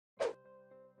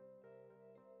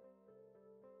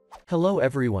Hello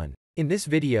everyone. In this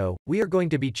video, we are going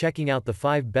to be checking out the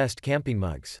 5 best camping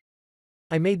mugs.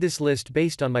 I made this list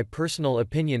based on my personal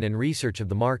opinion and research of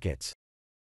the markets.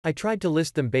 I tried to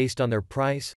list them based on their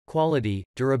price, quality,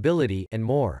 durability, and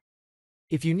more.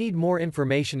 If you need more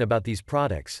information about these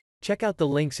products, check out the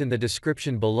links in the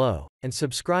description below, and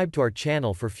subscribe to our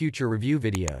channel for future review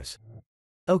videos.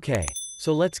 Okay,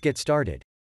 so let's get started.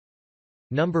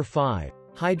 Number 5.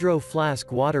 Hydro Flask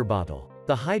Water Bottle.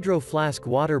 The Hydro Flask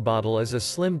water bottle is a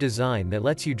slim design that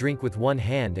lets you drink with one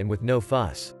hand and with no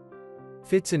fuss.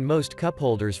 Fits in most cup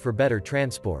holders for better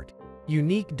transport.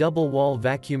 Unique double-wall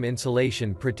vacuum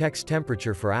insulation protects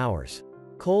temperature for hours.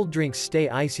 Cold drinks stay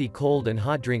icy cold and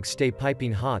hot drinks stay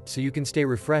piping hot so you can stay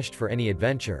refreshed for any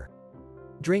adventure.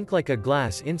 Drink like a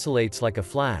glass insulates like a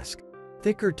flask.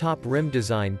 Thicker top rim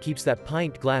design keeps that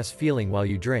pint glass feeling while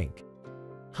you drink.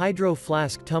 Hydro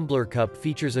Flask Tumbler Cup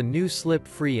features a new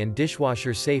slip-free and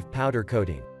dishwasher-safe powder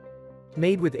coating.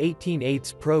 Made with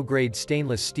 18/8 pro-grade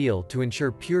stainless steel to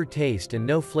ensure pure taste and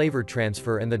no flavor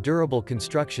transfer, and the durable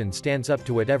construction stands up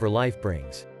to whatever life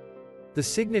brings. The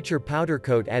signature powder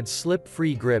coat adds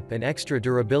slip-free grip and extra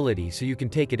durability so you can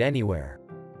take it anywhere.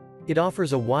 It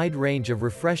offers a wide range of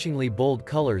refreshingly bold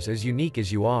colors as unique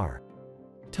as you are.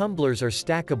 Tumblers are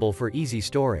stackable for easy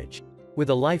storage.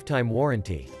 With a lifetime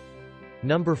warranty.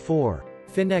 Number 4.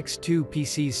 Finex 2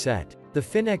 PC Set. The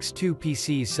Finex 2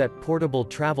 PC Set portable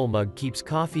travel mug keeps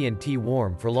coffee and tea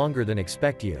warm for longer than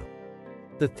expect you.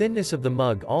 The thinness of the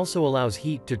mug also allows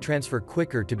heat to transfer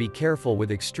quicker. To be careful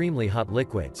with extremely hot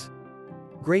liquids.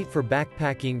 Great for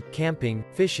backpacking, camping,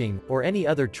 fishing, or any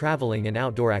other traveling and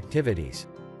outdoor activities.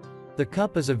 The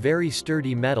cup is a very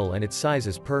sturdy metal and its size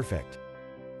is perfect.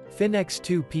 Finex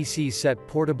 2 PC Set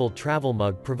portable travel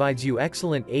mug provides you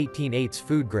excellent 18/8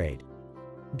 food grade.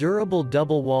 Durable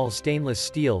double-wall stainless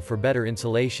steel for better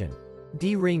insulation.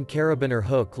 D-ring carabiner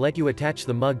hook let you attach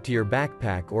the mug to your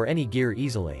backpack or any gear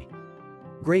easily.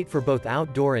 Great for both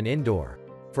outdoor and indoor.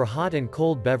 For hot and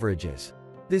cold beverages.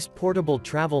 This portable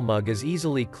travel mug is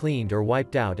easily cleaned or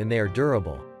wiped out and they are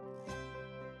durable.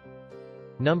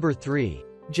 Number 3.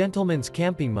 Gentleman's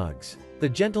Camping Mugs. The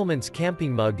Gentleman's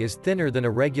Camping Mug is thinner than a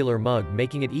regular mug,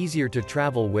 making it easier to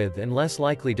travel with and less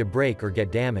likely to break or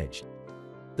get damaged.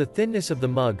 The thinness of the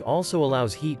mug also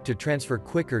allows heat to transfer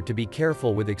quicker. To be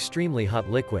careful with extremely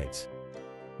hot liquids.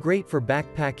 Great for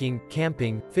backpacking,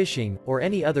 camping, fishing, or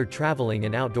any other traveling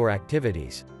and outdoor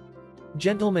activities.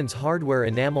 Gentleman's Hardware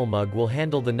enamel mug will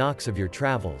handle the knocks of your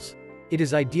travels. It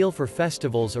is ideal for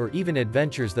festivals or even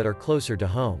adventures that are closer to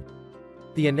home.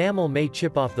 The enamel may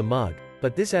chip off the mug,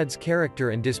 but this adds character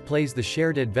and displays the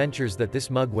shared adventures that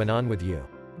this mug went on with you.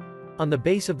 On the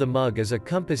base of the mug is a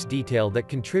compass detail that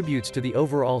contributes to the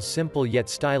overall simple yet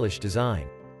stylish design.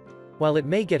 While it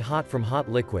may get hot from hot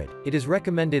liquid, it is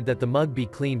recommended that the mug be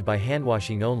cleaned by hand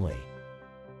washing only.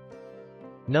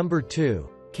 Number 2.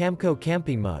 Camco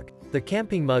Camping Mug. The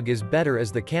camping mug is better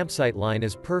as the campsite line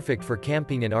is perfect for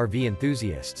camping and RV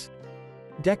enthusiasts.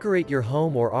 Decorate your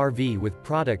home or RV with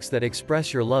products that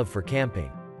express your love for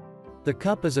camping. The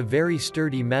cup is a very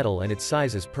sturdy metal and its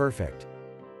size is perfect.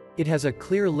 It has a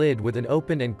clear lid with an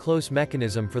open and close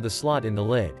mechanism for the slot in the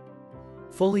lid.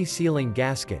 Fully sealing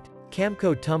gasket.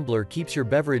 Camco tumbler keeps your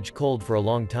beverage cold for a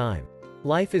long time.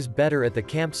 Life is better at the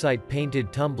campsite.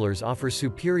 Painted tumblers offer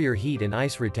superior heat and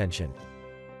ice retention.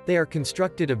 They are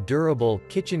constructed of durable,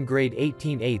 kitchen-grade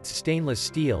 18/8 stainless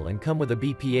steel and come with a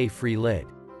BPA-free lid.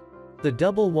 The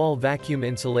double-wall vacuum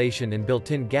insulation and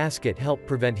built-in gasket help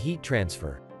prevent heat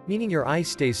transfer, meaning your ice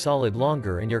stays solid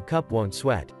longer and your cup won't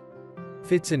sweat.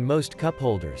 Fits in most cup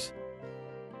holders.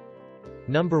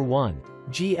 Number 1.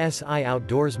 GSI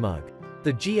Outdoors Mug.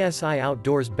 The GSI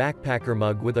Outdoors Backpacker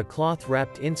Mug with a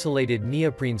cloth-wrapped insulated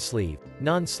neoprene sleeve,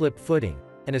 non-slip footing,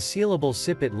 and a sealable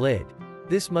sip-it lid.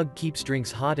 This mug keeps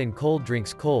drinks hot and cold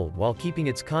drinks cold while keeping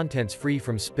its contents free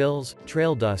from spills,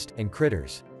 trail dust, and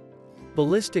critters.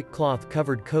 Ballistic cloth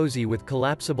covered cozy with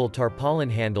collapsible tarpaulin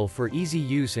handle for easy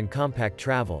use and compact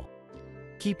travel.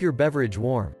 Keep your beverage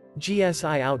warm.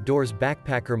 GSI Outdoors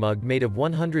Backpacker Mug made of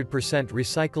 100%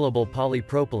 recyclable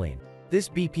polypropylene. This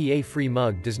BPA-free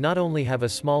mug does not only have a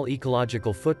small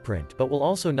ecological footprint but will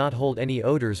also not hold any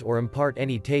odors or impart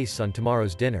any tastes on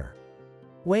tomorrow's dinner.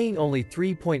 Weighing only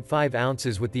 3.5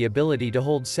 ounces with the ability to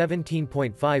hold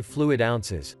 17.5 fluid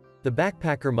ounces, the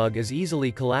Backpacker Mug is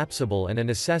easily collapsible and a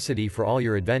necessity for all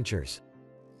your adventures.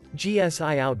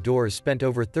 GSI Outdoors spent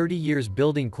over 30 years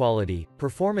building quality,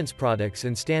 performance products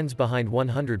and stands behind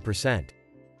 100%.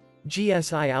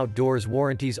 GSI Outdoors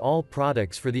warranties all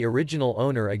products for the original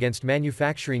owner against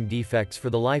manufacturing defects for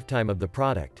the lifetime of the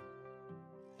product.